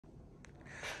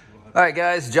All right,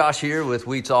 guys, Josh here with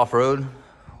Wheats Off-Road.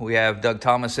 We have Doug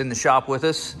Thomas in the shop with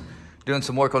us, doing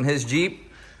some work on his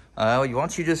Jeep. Why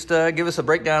don't you just give us a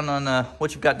breakdown on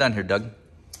what you've got done here, Doug?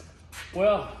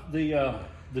 Well, the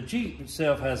Jeep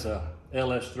itself has a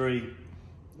LS3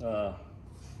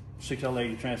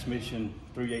 6L80 transmission,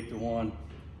 3/8-1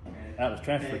 out of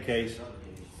transfer case.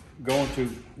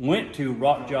 Went to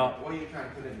Rock Jock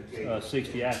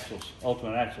 60 axles,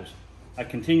 ultimate axles. I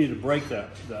continue to break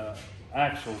the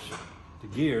axles, the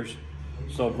gears,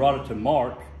 so I brought it to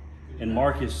Mark, and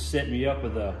Mark has set me up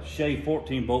with a Shea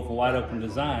 14 bolt from Wide Open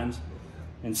Designs.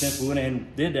 And since we went ahead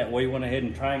and did that way, went ahead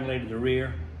and triangulated the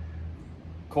rear,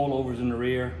 coilovers in the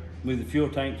rear, moved the fuel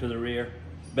tank to the rear,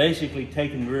 basically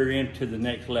taking the rear end to the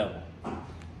next level.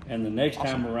 And the next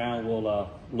time around, we'll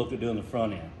look at doing the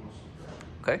front end.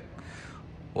 Okay.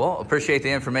 Well, appreciate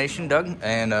the information, Doug.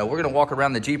 And we're going to walk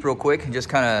around the Jeep real quick and just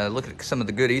kind of look at some of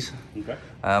the goodies. Okay.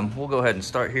 We'll go ahead and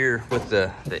start here with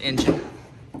the engine.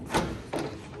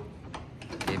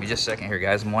 Give me just a second here,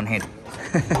 guys. I'm one-handed.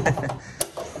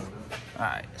 All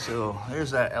right, so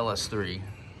there's that LS3.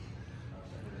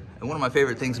 And one of my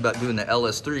favorite things about doing the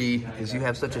LS3 is you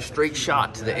have such a straight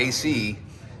shot to the AC.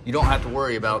 You don't have to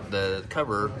worry about the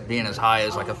cover being as high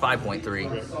as like a 5.3.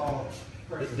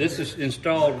 This is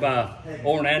installed by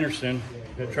Orrin Anderson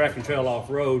at Track and Trail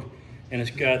Off-Road, and it's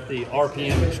got the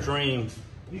RPM Extreme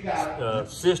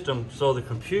system, so the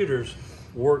computers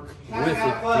work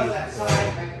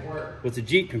with the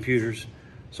Jeep computers.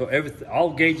 So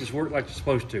all gauges work like they're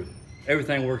supposed to.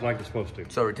 Everything works like it's supposed to.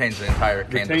 So it retains the entire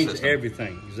canvas system. Retains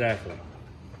everything, exactly.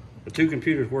 The two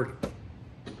computers work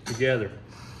together.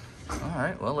 All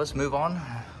right, well, let's move on.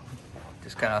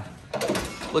 Just kind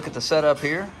of look at the setup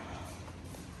here.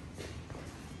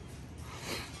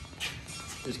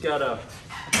 It's got a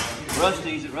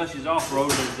Rusty's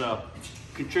Off-Road has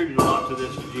contributed a lot to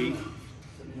this Jeep.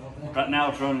 Right now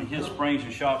it's running his springs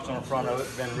and shocks on the front of it.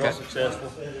 Been real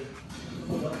successful.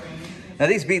 Now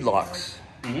these bead locks.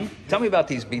 Tell me about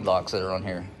these bead locks that are on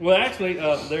here. Well, actually,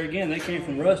 there again, they came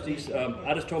from Rusty's.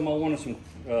 I just told him I wanted some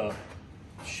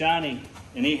shiny,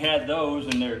 and he had those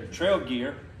in their trail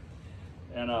gear,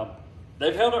 and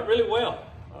they've held up really well.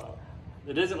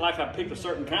 It isn't like I picked a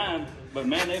certain kind, but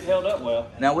man, they've held up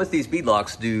well. Now with these bead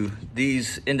locks, do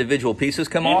these individual pieces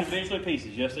come off? Individually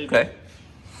pieces, yes they do. Okay.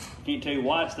 Can't tell you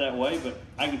why it's that way, but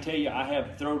I can tell you I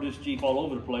have thrown this Jeep all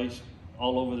over the place,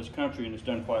 all over this country, and it's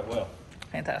done quite well.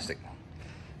 Fantastic.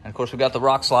 And of course, we've got the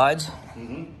rock slides.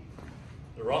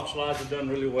 The rock slides have done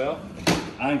really well.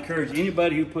 I encourage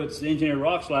anybody who puts the engineered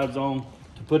rock slides on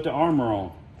to put the armor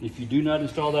on. If you do not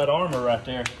install that armor right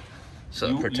there, so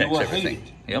it protects everything. Hate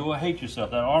it. Yep. You will hate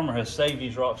yourself. That armor has saved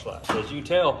these rock slides. As you can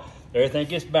tell, everything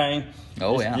gets banged.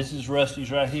 Oh, yeah. This is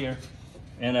Rusty's right here.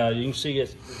 And you can see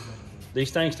it.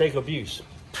 These things take abuse.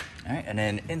 All right, and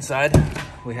then inside,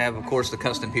 we have, of course, the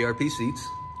custom PRP seats.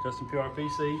 Custom PRP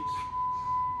seats.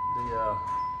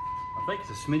 I think it's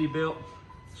a Smittybilt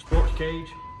sports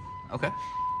cage. Okay.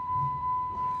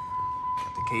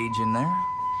 Got the cage in there.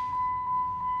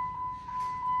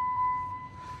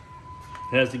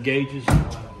 It has the gauges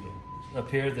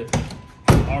up here that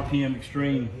RPM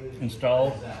Extreme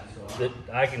installed, that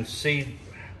I can see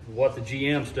what the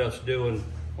GM stuff's doing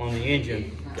on the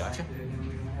engine. Gotcha.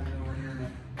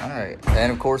 All right, and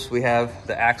of course we have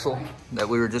the axle that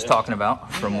we were just talking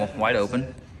about from Wide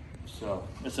Open. So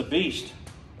it's a beast.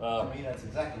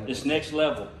 It's next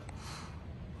level.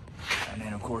 And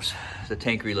then of course the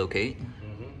tank relocate.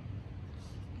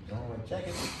 Check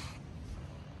it.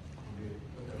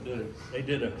 They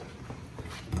did a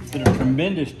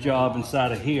tremendous job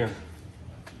inside of here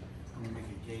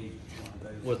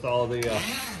with all the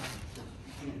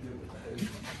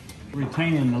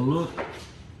retaining the look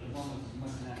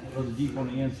of the Jeep on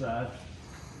the inside.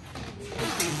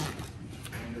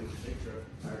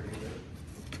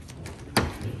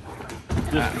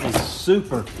 Just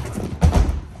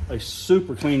a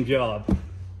super clean job.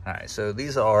 All right, so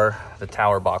these are the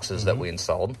tower boxes that we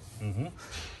installed.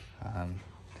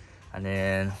 And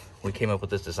then we came up with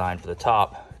this design for the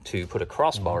top to put a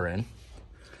crossbar in.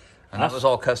 And that was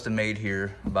all custom made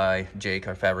here by Jake,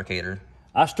 our fabricator.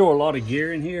 I store a lot of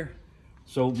gear in here,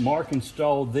 so Mark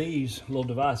installed these little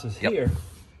devices here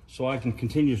so I can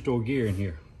continue to store gear in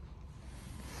here.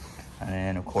 And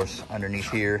then, of course,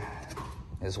 underneath here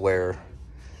is where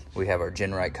we have our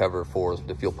GenRight cover for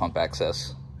the fuel pump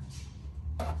access.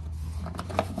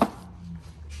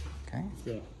 Okay.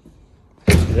 Yeah.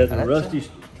 It has a Rusty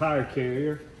tire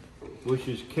carrier, which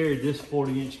has carried this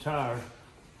 40-inch tire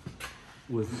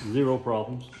with zero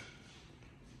problems.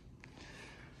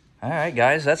 All right,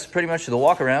 guys, that's pretty much the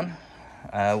walk around.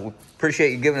 We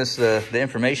appreciate you giving us the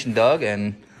information, Doug,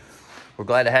 and we're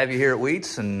glad to have you here at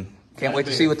Wheats, and can't wait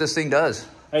to see what this thing does.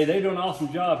 Hey, they do an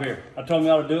awesome job here. I told them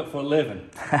you ought to do it for a living.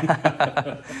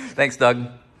 Thanks, Doug.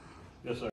 Yes, sir.